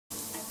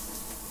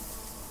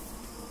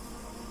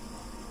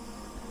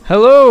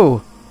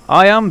Hello,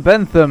 I am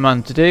Bentham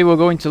and today we're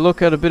going to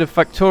look at a bit of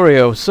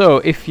Factorio. So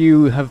if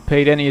you have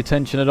paid any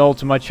attention at all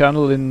to my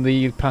channel in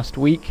the past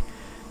week,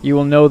 you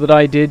will know that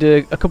I did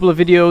a couple of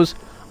videos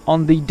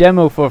on the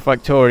demo for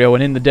Factorio,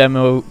 and in the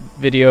demo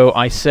video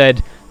I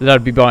said that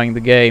I'd be buying the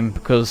game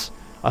because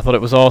I thought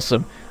it was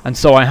awesome, and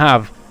so I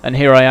have, and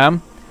here I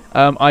am.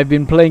 I've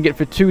been playing it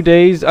for 2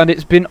 days and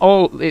it's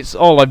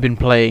all I've been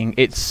playing.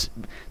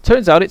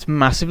 Turns out it's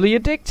massively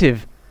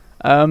addictive.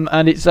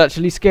 And it's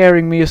actually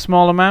scaring me a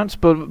small amount,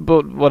 but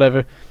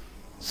whatever.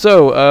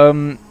 So,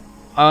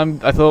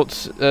 I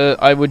thought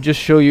I would just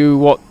show you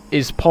what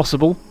is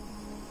possible.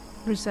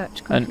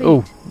 Research complete.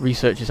 And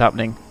research is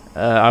happening.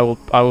 I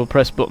will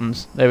press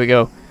buttons. There we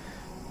go.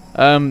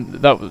 I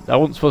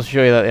wasn't supposed to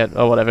show you that yet.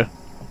 Oh, whatever.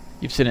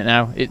 You've seen it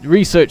now.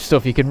 Research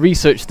stuff. You can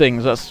research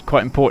things. That's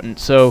quite important.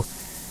 So,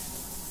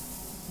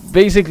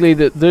 basically,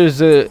 there's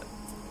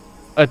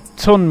a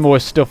ton more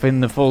stuff in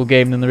the full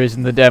game than there is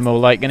in the demo,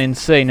 like an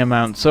insane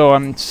amount. So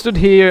I'm stood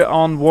here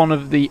on one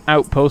of the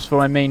outposts for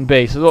my main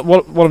base. So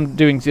what I'm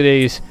doing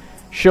today is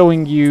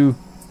showing you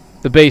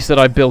the base that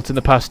I built in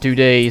the past 2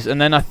 days,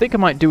 and then I think I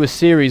might do a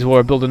series where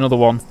I build another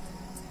one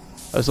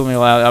or something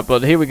like that.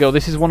 But here we go.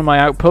 This is one of my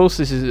outposts.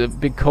 This is a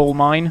big coal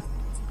mine.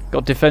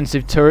 Got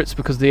defensive turrets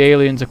because the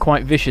aliens are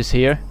quite vicious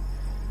here.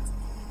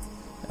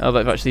 Oh,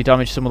 they've actually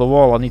damaged some of the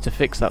wall. I'll need to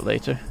fix that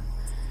later.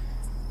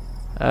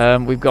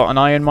 We've got an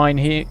iron mine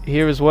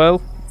here as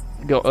well.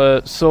 We've got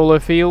a solar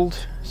panel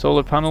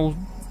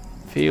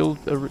field,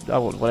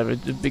 whatever,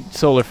 a big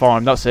solar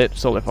farm, that's it,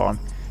 solar farm.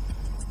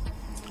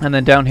 And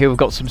then down here we've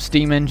got some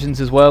steam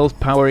engines as well,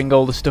 powering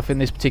all the stuff in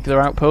this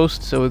particular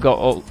outpost. So we've got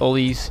all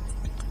these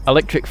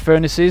electric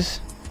furnaces,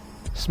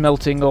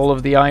 smelting all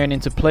of the iron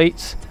into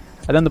plates.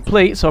 And then the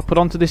plates are put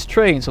onto this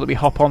train, so let me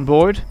hop on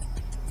board.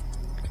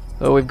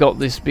 So we've got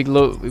this big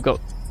we've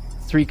got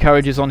 3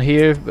 carriages on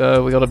here.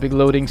 We got a big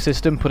loading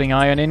system putting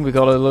iron in. We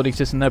got a loading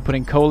system there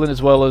putting coal in,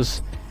 as well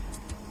as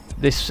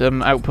this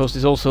outpost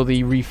is also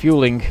the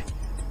refueling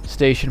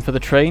station for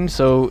the train,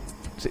 so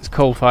it's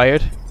coal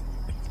fired.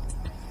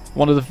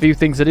 One of the few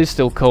things that is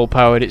still coal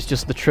powered. It's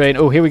just the train.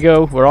 Oh, here we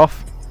go. We're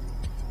off.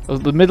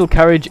 The middle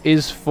carriage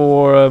is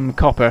for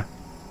copper,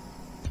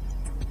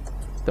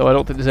 though I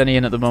don't think there's any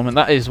in at the moment.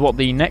 That is what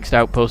the next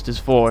outpost is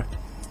for.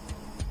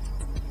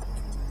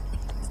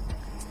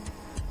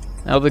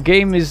 Now the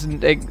game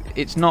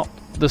it's not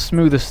the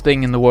smoothest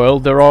thing in the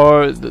world.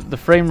 The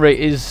frame rate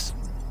is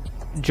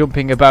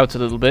jumping about a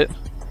little bit.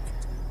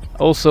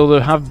 Also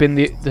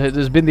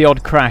there's been the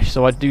odd crash,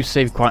 so I do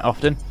save quite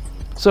often.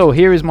 So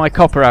here is my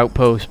copper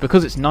outpost.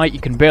 Because it's night you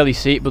can barely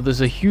see it, but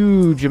there's a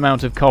huge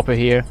amount of copper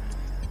here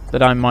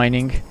that I'm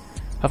mining.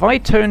 Have I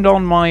turned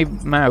on my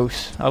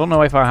mouse? I don't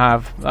know if I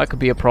have. That could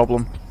be a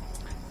problem.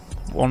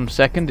 1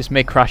 second, this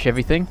may crash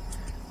everything.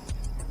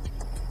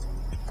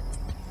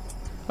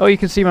 Oh, you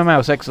can see my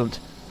mouse, excellent.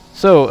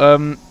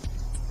 So,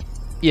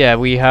 yeah,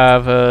 we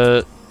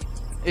have,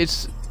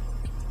 it's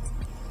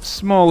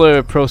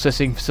smaller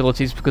processing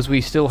facilities because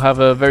we still have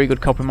a very good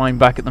copper mine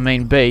back at the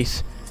main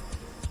base.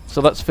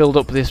 So that's filled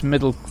up the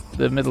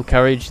middle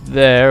carriage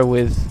there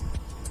with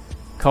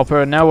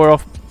copper, and now we're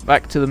off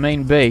back to the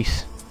main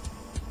base.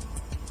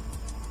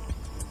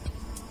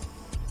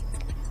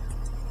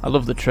 I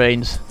love the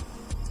trains.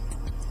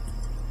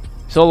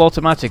 It's all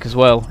automatic as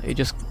well. It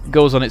just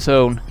goes on its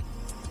own.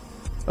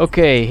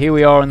 Okay, here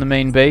we are in the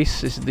main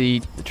base. This is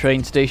the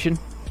train station.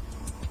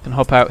 Can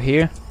hop out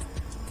here.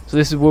 So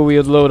this is where we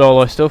unload all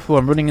our stuff. Oh,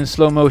 I'm running in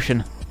slow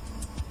motion.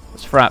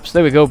 That's Fraps.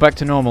 There we go, back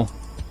to normal.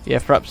 Yeah,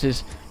 Fraps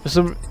is...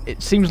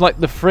 it seems like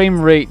the frame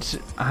rate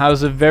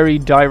has a very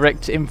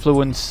direct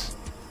influence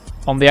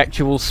on the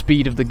actual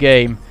speed of the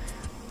game.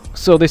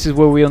 So this is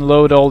where we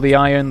unload all the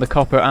iron, the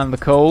copper and the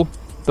coal.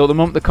 Though at the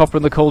moment the copper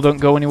and the coal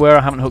don't go anywhere,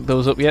 I haven't hooked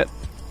those up yet.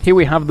 Here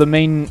we have the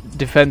main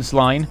defense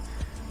line.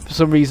 For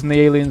some reason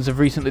the aliens have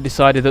recently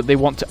decided that they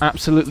want to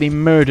absolutely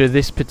murder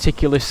this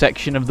particular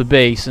section of the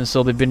base, and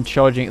so they've been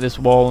charging at this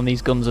wall, and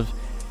these guns have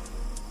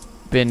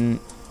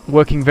been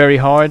working very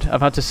hard.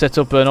 I've had to set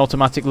up an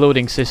automatic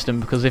loading system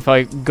because if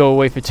I go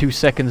away for 2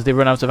 seconds they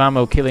run out of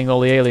ammo, killing all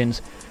the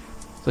aliens.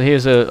 So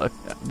here's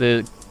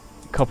the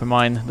copper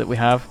mine that we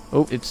have.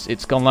 Oh,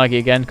 it's gone laggy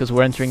again because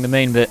we're entering the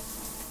main bit.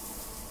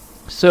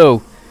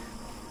 So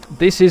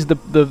this is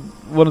the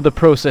one of the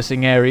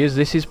processing areas.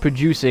 This is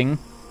producing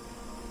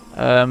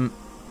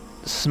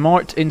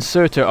smart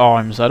inserter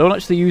arms. I don't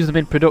actually use them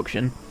in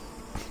production,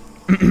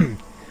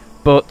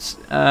 but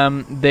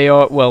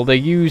they're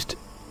used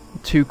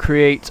to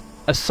create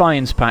a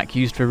science pack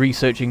used for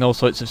researching all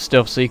sorts of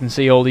stuff. So you can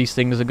see all these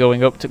things are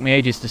going up. Took me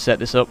ages to set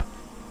this up.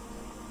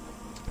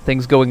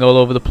 Things going all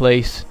over the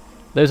place.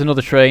 There's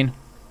another train.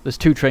 There's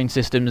 2 train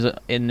systems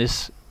in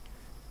this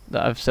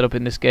that I've set up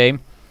in this game.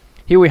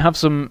 Here we have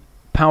some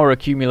power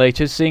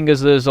accumulators. Seeing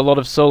as there's a lot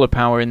of solar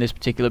power in this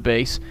particular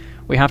base,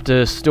 we have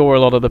to store a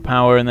lot of the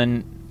power and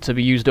then to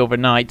be used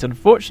overnight.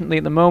 Unfortunately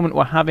at the moment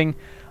we're having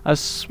a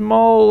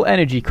small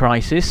energy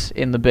crisis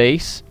in the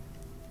base.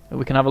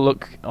 We can have a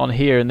look on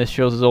here, and this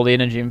shows us all the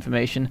energy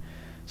information.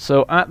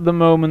 So at the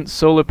moment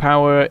solar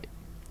power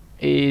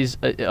is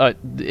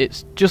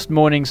it's just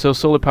morning, so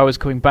solar power is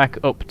coming back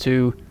up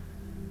to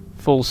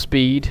full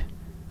speed,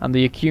 and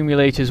the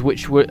accumulators,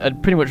 which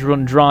had pretty much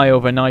run dry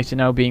overnight, are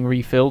now being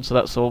refilled, so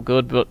that's all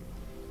good. But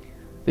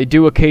they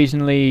do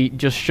occasionally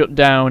just shut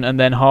down, and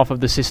then half of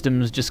the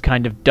systems just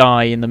kind of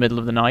die in the middle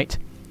of the night.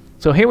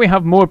 So here we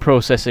have more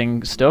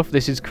processing stuff.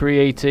 This is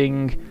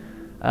creating,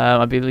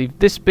 I believe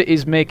this bit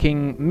is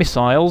making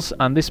missiles,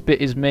 and this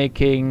bit is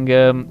making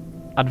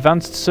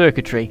advanced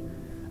circuitry,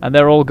 and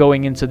they're all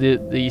going into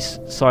these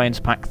science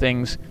pack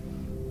things.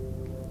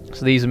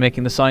 So these are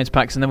making the science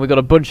packs, and then we've got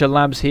a bunch of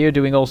labs here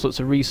doing all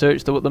sorts of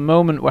research, though at the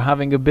moment we're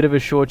having a bit of a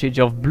shortage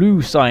of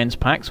blue science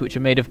packs, which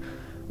are made of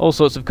all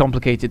sorts of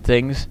complicated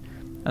things,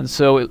 and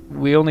so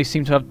we only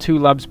seem to have 2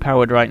 labs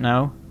powered right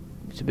now.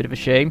 It's a bit of a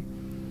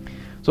shame.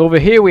 So over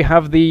here we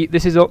have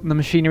this is the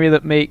machinery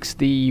that makes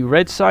the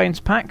red science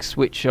packs,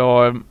 which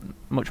are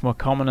much more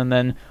common, and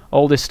then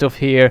all this stuff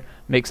here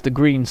makes the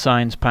green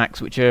science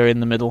packs, which are in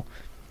the middle.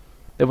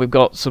 Then we've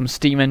got some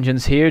steam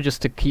engines here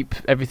just to keep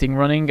everything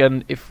running,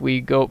 and if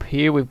we go up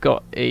here we've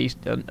got a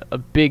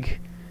big,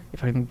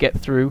 if I can get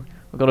through,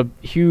 we've got a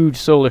huge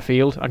solar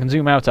field. I can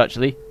zoom out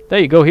actually. There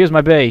you go, here's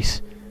my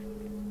base.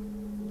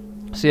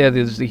 So yeah,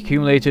 there's the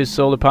accumulators,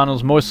 solar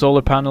panels, more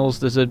solar panels,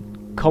 there's a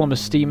column of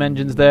steam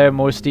engines there,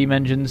 more steam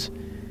engines,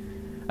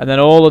 and then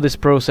all of this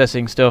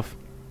processing stuff.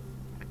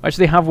 I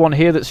actually have one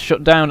here that's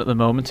shut down at the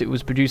moment. It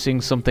was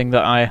producing something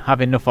that I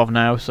have enough of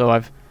now, so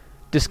I've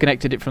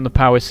disconnected it from the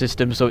power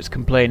system, so it's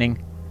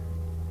complaining.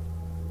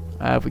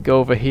 If we go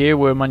over here,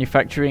 we're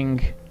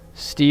manufacturing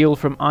steel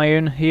from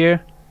iron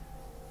here,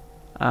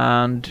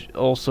 and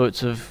all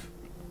sorts of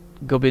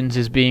gubbins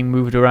is being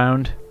moved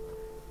around.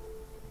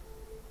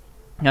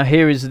 Now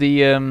here is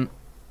the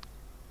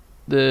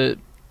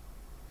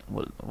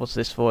what's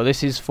this for?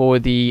 This is for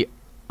the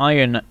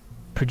iron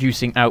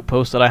producing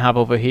outpost that I have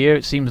over here.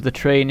 It seems the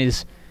train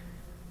is...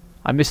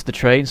 I missed the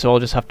train, so I'll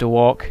just have to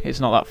walk.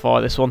 It's not that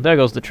far, this one. There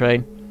goes the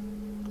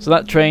train. So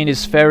that train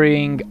is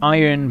ferrying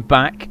iron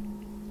back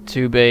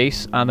to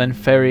base and then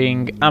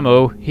ferrying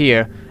ammo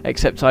here,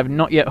 except I've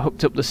not yet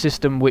hooked up the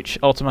system which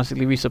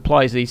automatically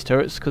resupplies these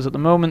turrets, because at the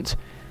moment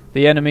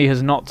the enemy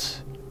has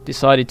not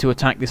decided to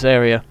attack this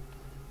area.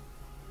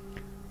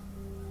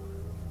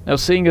 Now,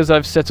 seeing as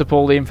I've set up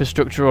all the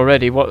infrastructure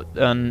already,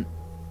 and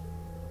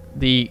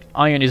the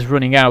iron is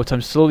running out,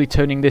 I'm slowly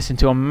turning this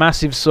into a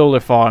massive solar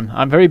farm.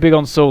 I'm very big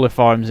on solar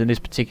farms in this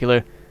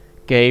particular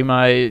game.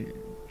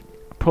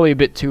 Probably a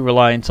bit too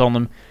reliant on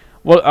them.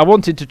 Well, I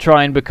wanted to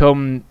try and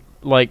become,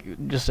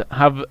 like, just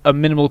have a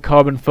minimal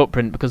carbon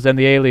footprint, because then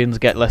the aliens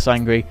get less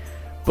angry.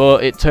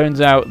 But it turns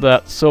out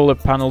that solar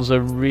panels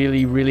are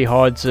really, really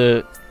hard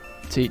to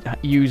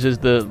use as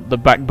the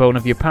backbone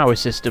of your power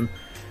system.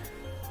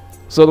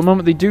 So at the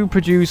moment they do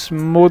produce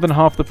more than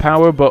half the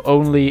power, but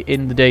only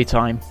in the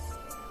daytime.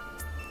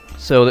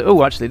 So,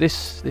 oh, actually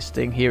this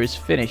thing here is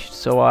finished,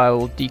 so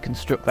I'll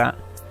deconstruct that.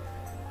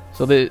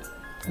 So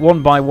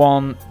one by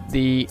one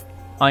the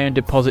iron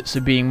deposits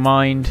are being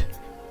mined,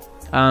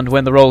 and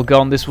when they're all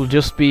gone this will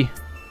just be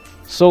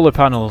solar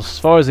panels as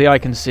far as the eye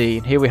can see.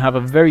 And here we have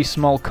a very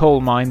small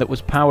coal mine that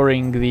was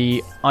powering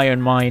the iron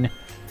mine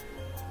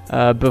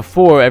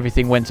before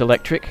everything went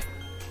electric,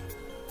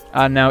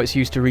 and now it's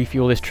used to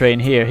refuel this train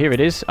here. Here it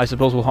is. I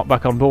suppose we'll hop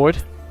back on board.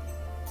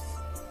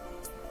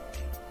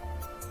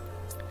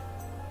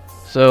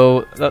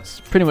 So that's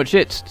pretty much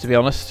it, to be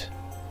honest.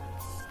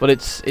 But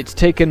it's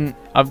taken...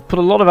 I've put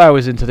a lot of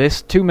hours into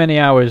this. Too many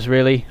hours,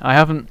 really. I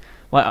haven't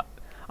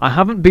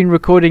been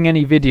recording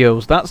any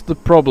videos. That's the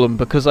problem,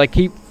 because I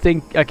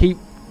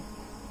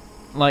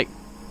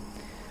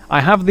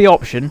have the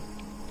option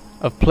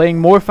of playing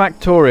more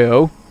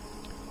Factorio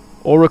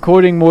or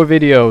recording more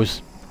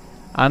videos,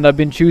 and I've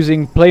been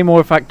choosing play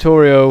more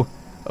Factorio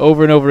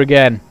over and over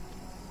again.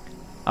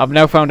 I've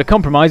now found a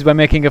compromise by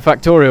making a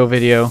Factorio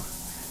video.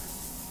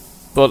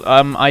 But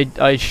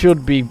I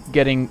should be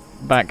getting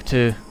back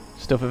to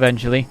stuff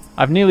eventually.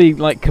 I've nearly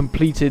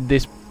completed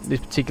this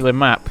particular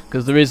map,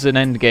 because there is an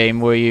end game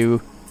where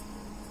you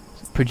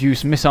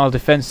produce missile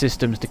defense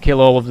systems to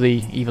kill all of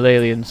the evil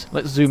aliens.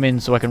 Let's zoom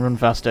in so I can run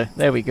faster.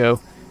 There we go.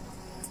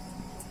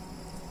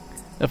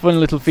 A funny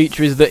little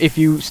feature is that if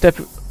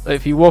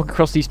you walk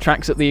across these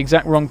tracks at the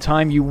exact wrong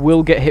time, you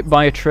will get hit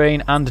by a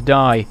train and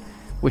die,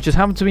 which has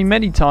happened to me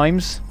many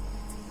times.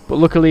 But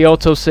luckily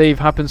autosave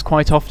happens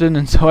quite often,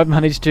 and so I've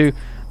managed to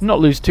not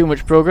lose too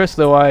much progress,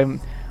 though I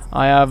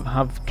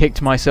have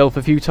kicked myself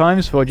a few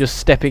times for just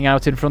stepping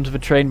out in front of a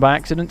train by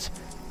accident.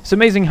 It's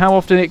amazing how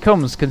often it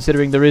comes,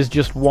 considering there is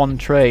just one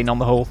train on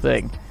the whole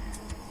thing.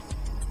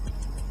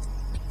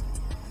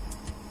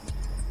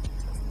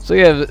 So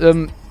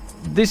yeah,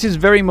 this is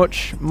very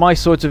much my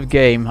sort of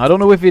game. I don't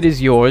know if it is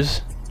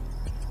yours,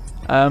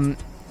 but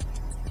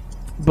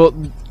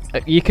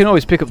you can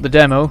always pick up the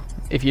demo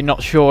if you're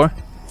not sure.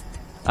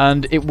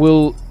 And it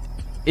will,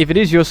 if it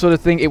is your sort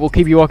of thing, it will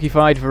keep you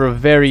occupied for a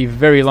very,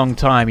 very long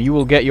time. You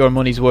will get your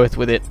money's worth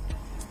with it.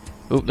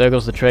 Oop, there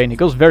goes the train. It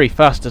goes very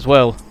fast as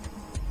well.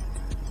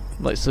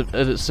 Like at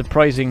a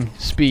surprising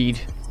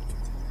speed.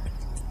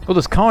 Oh,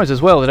 there's cars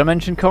as well. Did I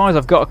mention cars?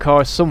 I've got a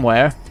car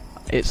somewhere.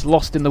 It's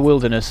lost in the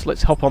wilderness.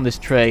 Let's hop on this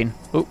train.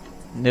 Oh,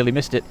 nearly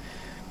missed it.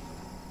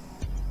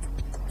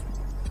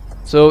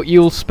 So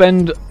you'll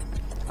spend...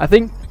 I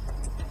think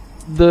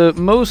the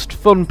most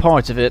fun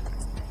part of it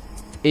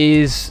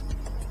is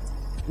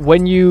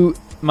when you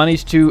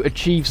manage to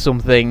achieve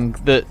something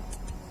that...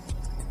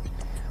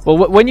 Well,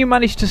 when you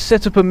manage to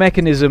set up a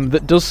mechanism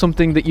that does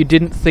something that you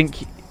didn't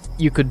think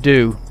you could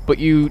do, but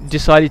you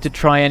decided to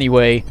try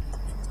anyway.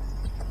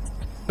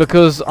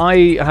 Because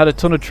I had a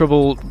ton of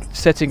trouble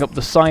setting up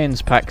the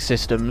science pack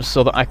systems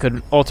so that I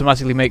could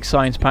automatically make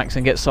science packs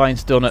and get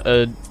science done at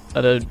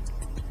a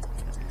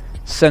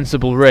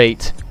sensible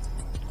rate.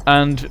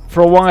 And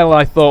for a while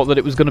I thought that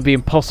it was going to be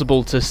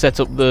impossible to set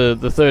up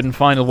the third and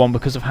final one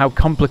because of how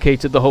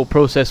complicated the whole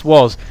process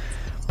was.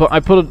 But I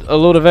put a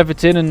lot of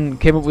effort in and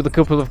came up with a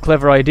couple of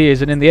clever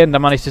ideas, and in the end I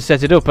managed to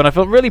set it up, and I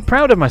felt really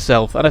proud of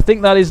myself. And I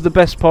think that is the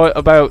best part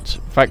about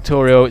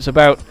Factorio. It's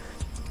about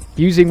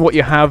using what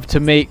you have to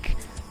make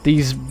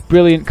these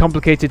brilliant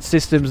complicated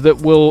systems that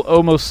will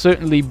almost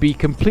certainly be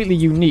completely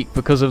unique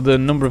because of the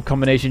number of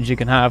combinations you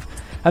can have.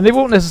 And they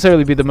won't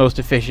necessarily be the most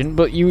efficient,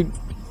 but you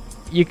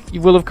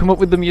will have come up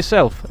with them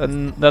yourself,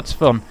 and that's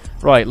fun.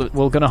 Right,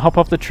 we're going to hop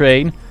off the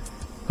train.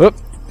 Whoop.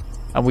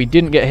 And we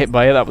didn't get hit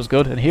by it, that was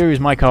good. And here is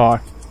my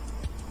car.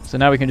 So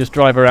now we can just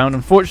drive around.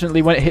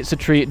 Unfortunately, when it hits a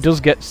tree, it does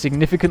get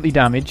significantly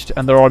damaged,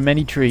 and there are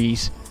many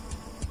trees.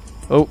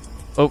 Oh,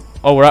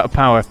 we're out of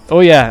power. Oh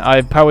yeah,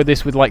 I powered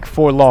this with like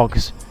 4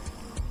 logs.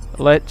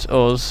 Let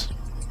us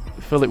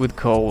fill it with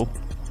coal.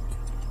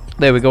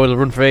 There we go, it'll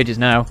run for ages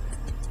now.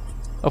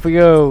 Off we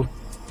go.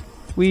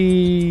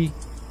 We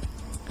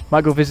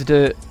might go visit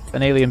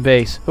an alien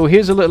base. Oh,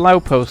 here's a little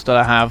outpost that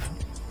I have.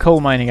 Coal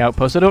mining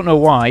outpost. I don't know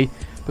why,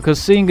 because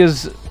seeing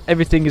as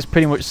everything is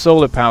pretty much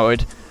solar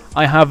powered,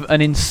 I have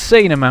an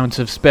insane amount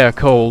of spare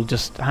coal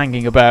just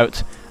hanging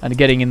about and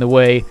getting in the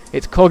way.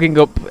 It's clogging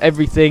up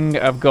everything.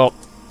 I've got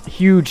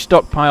huge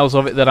stockpiles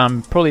of it that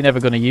I'm probably never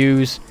going to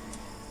use,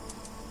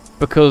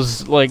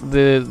 because like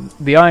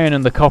the iron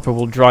and the copper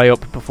will dry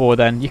up before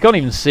then. You can't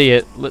even see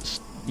it. Let's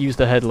use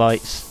the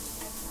headlights.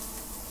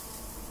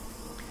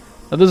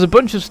 Now there's a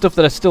bunch of stuff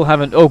that I still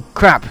haven't... Oh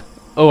crap!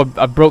 Oh,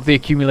 I broke the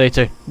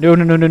accumulator.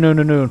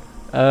 No.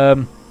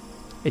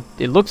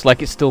 It looks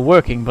like it's still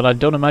working, but I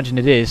don't imagine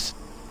it is.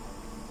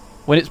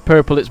 When it's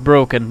purple, it's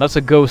broken. That's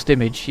a ghost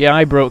image. Yeah,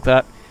 I broke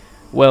that.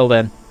 Well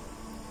then.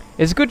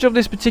 It's a good job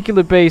this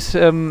particular base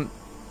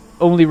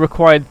only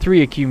required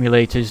 3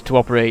 accumulators to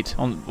operate.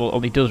 Well,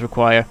 only does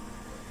require.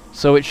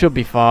 So it should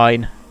be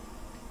fine.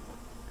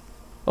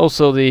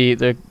 Also,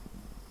 the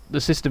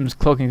system's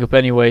clogging up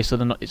anyway,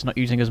 so it's not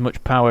using as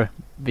much power,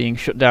 being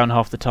shut down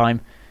half the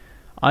time.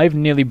 I've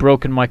nearly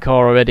broken my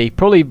car already,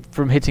 probably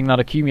from hitting that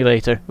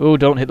accumulator. Oh,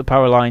 don't hit the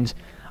power lines.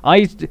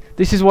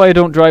 This is why I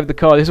don't drive the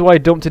car. This is why I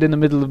dumped it in the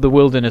middle of the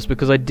wilderness,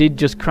 because I did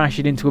just crash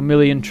it into a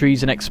million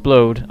trees and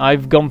explode.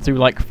 I've gone through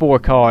like 4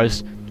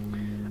 cars.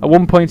 At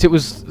one point it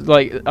was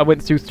like I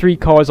went through 3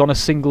 cars on a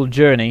single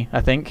journey,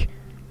 I think,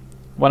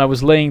 when I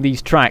was laying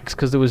these tracks,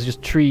 because there was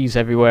just trees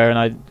everywhere and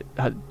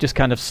I had just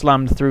kind of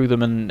slammed through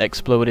them and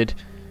exploded.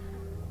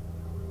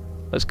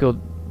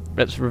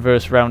 Let's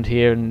reverse round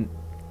here and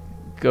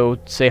go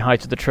say hi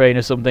to the train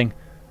or something.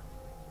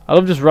 I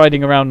love just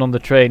riding around on the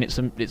train.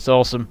 It's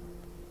awesome.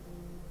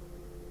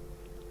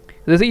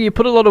 The thing, you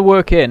put a lot of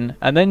work in,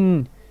 and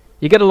then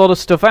you get a lot of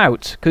stuff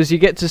out, because you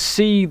get to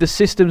see the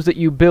systems that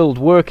you build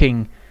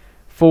working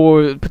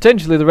for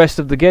potentially the rest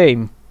of the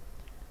game.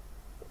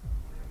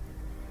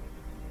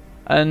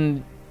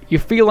 And you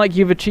feel like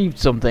you've achieved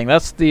something. I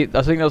think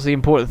that's the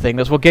important thing.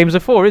 That's what games are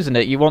for, isn't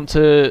it? You want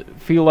to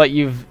feel like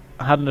you've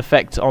had an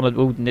effect on it.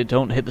 Oh,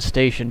 don't hit the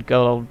station.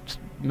 God, I'll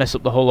mess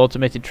up the whole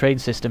automated train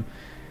system.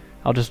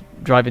 I'll just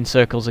drive in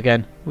circles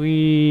again.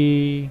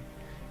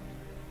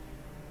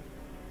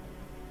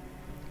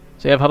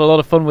 See, I've had a lot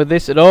of fun with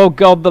this, and oh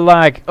god, the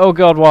lag! Oh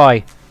god,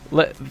 why?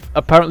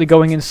 Apparently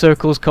going in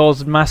circles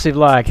caused massive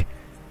lag.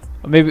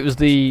 Or maybe it was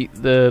the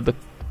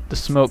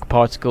smoke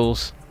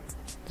particles.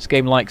 This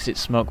game likes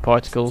its smoke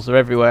particles, they're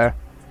everywhere.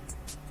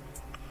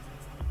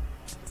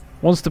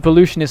 Once the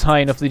pollution is high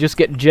enough, they just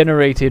get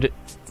generated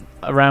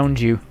around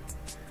you.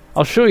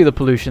 I'll show you the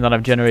pollution that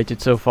I've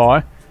generated so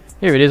far.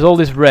 Here it is, all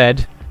this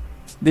red.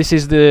 This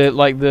is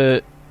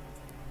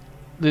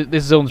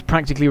this zone's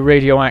practically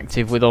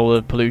radioactive with all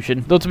the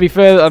pollution. Though to be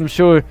fair, I'm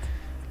sure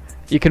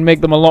you can make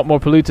them a lot more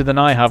polluted than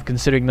I have,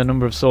 considering the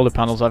number of solar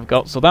panels I've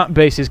got. So that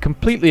base is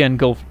completely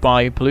engulfed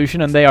by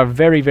pollution, and they are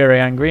very, very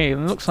angry.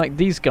 And it looks like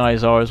these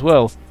guys are as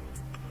well,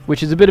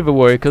 which is a bit of a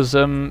worry, because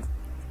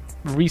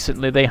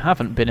recently they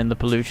haven't been in the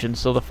pollution.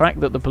 So the fact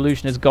that the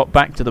pollution has got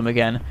back to them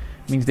again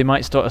means they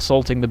might start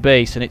assaulting the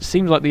base. And it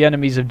seems like the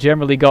enemies have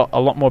generally got a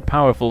lot more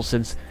powerful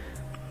since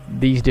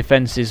these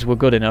defenses were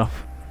good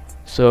enough.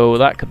 So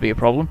that could be a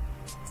problem.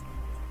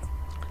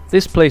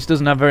 This place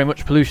doesn't have very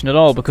much pollution at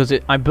all, because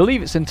I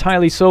believe it's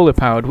entirely solar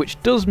powered,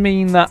 which does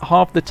mean that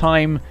half the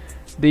time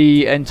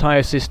the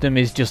entire system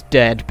is just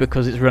dead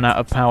because it's run out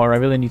of power. I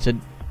really need to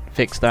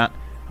fix that.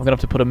 I'm going to have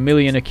to put 1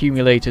 million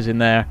accumulators in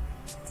there.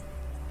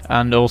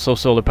 and also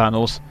solar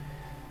panels.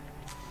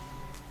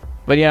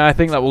 But yeah, I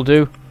think that will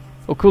do.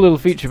 Oh, cool little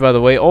feature, by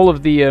the way. All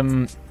of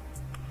the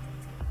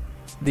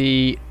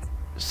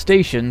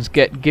stations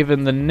get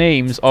given the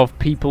names of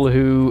people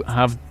who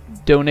have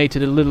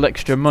donated a little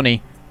extra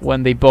money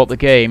when they bought the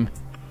game.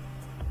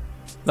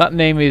 That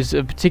name is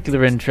of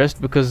particular interest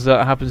because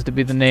that happens to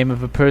be the name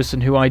of a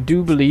person who I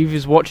do believe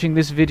is watching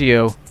this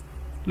video.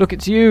 Look,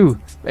 it's you!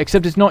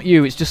 Except it's not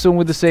you, it's just someone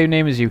with the same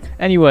name as you.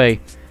 Anyway,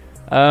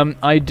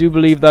 I do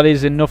believe that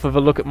is enough of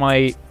a look at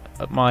my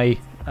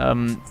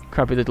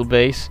crappy little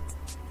base.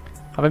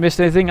 Have I missed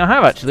anything? I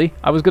have, actually.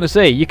 I was going to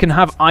say, you can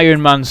have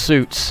Iron Man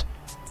suits.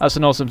 That's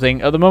an awesome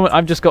thing. At the moment,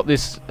 I've just got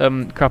this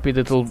crappy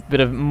little bit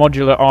of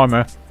modular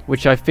armor,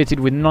 which I fitted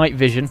with night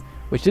vision,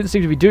 which didn't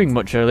seem to be doing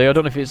much earlier. I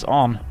don't know if it's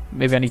on.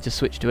 Maybe I need to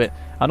switch to it.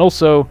 And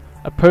also,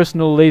 a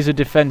personal laser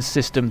defense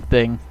system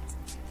thing.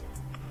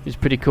 Which is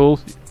pretty cool.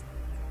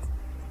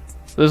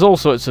 There's all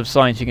sorts of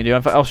science you can do.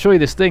 In fact, I'll show you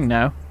this thing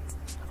now.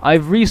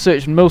 I've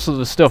researched most of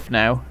the stuff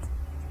now,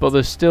 but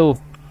there's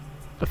still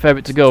a fair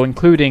bit to go,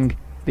 including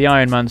the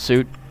Iron Man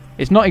suit.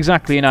 It's not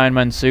exactly an Iron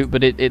Man suit,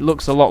 but it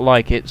looks a lot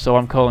like it, so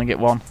I'm calling it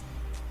one.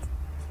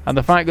 And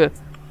the fact that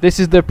this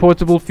is their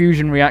portable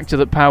fusion reactor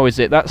that powers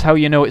it, that's how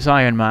you know it's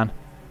Iron Man.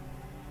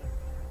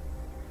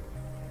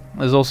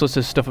 There's all sorts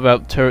of stuff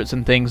about turrets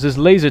and things. There's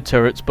laser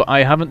turrets, but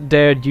I haven't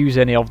dared use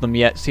any of them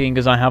yet, seeing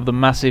as I have the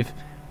massive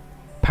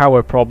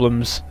power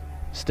problems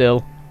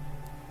still.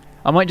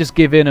 I might just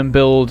give in and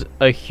build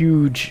a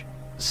huge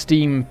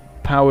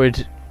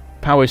steam-powered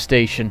power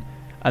station,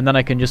 and then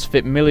I can just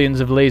fit millions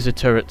of laser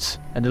turrets,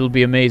 and it'll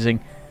be amazing.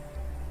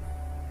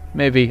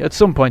 Maybe. At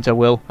some point I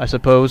will, I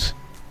suppose.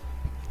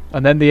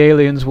 And then the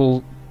aliens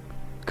will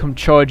come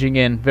charging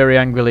in very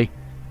angrily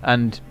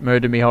and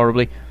murder me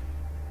horribly.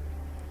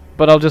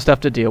 But I'll just have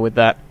to deal with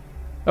that.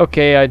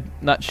 Okay,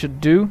 that should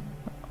do.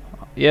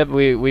 Yep,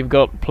 we've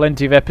got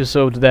plenty of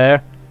episodes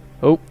there.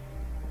 Oh,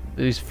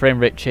 these frame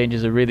rate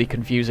changes are really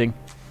confusing.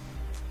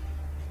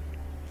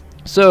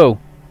 So,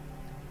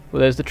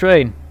 well, there's the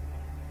train.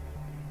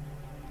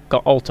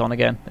 Got Alt on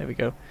again. There we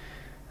go.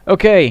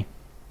 Okay.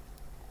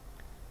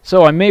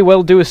 So I may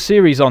well do a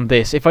series on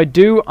this. If I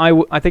do,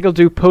 I think I'll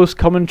do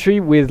post-commentary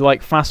with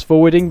like fast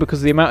forwarding,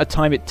 because the amount of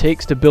time it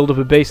takes to build up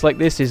a base like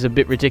this is a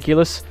bit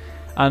ridiculous,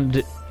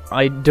 and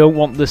I don't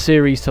want the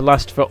series to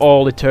last for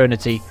all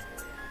eternity.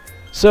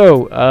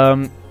 So,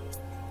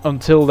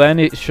 until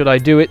then, should I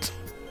do it?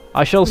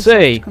 I shall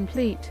say...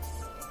 complete.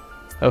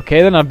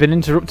 Okay, then I've been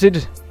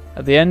interrupted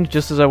at the end,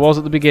 just as I was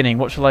at the beginning.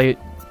 What shall I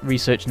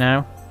research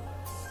now?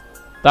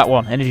 That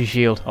one, energy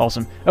shield.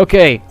 Awesome.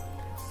 Okay,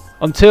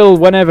 until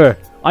whenever,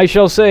 I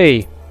shall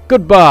say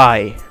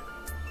goodbye.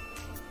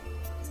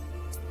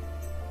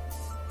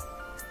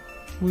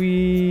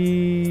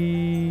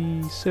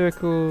 Wee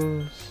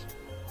circles,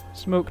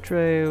 smoke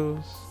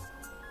trails.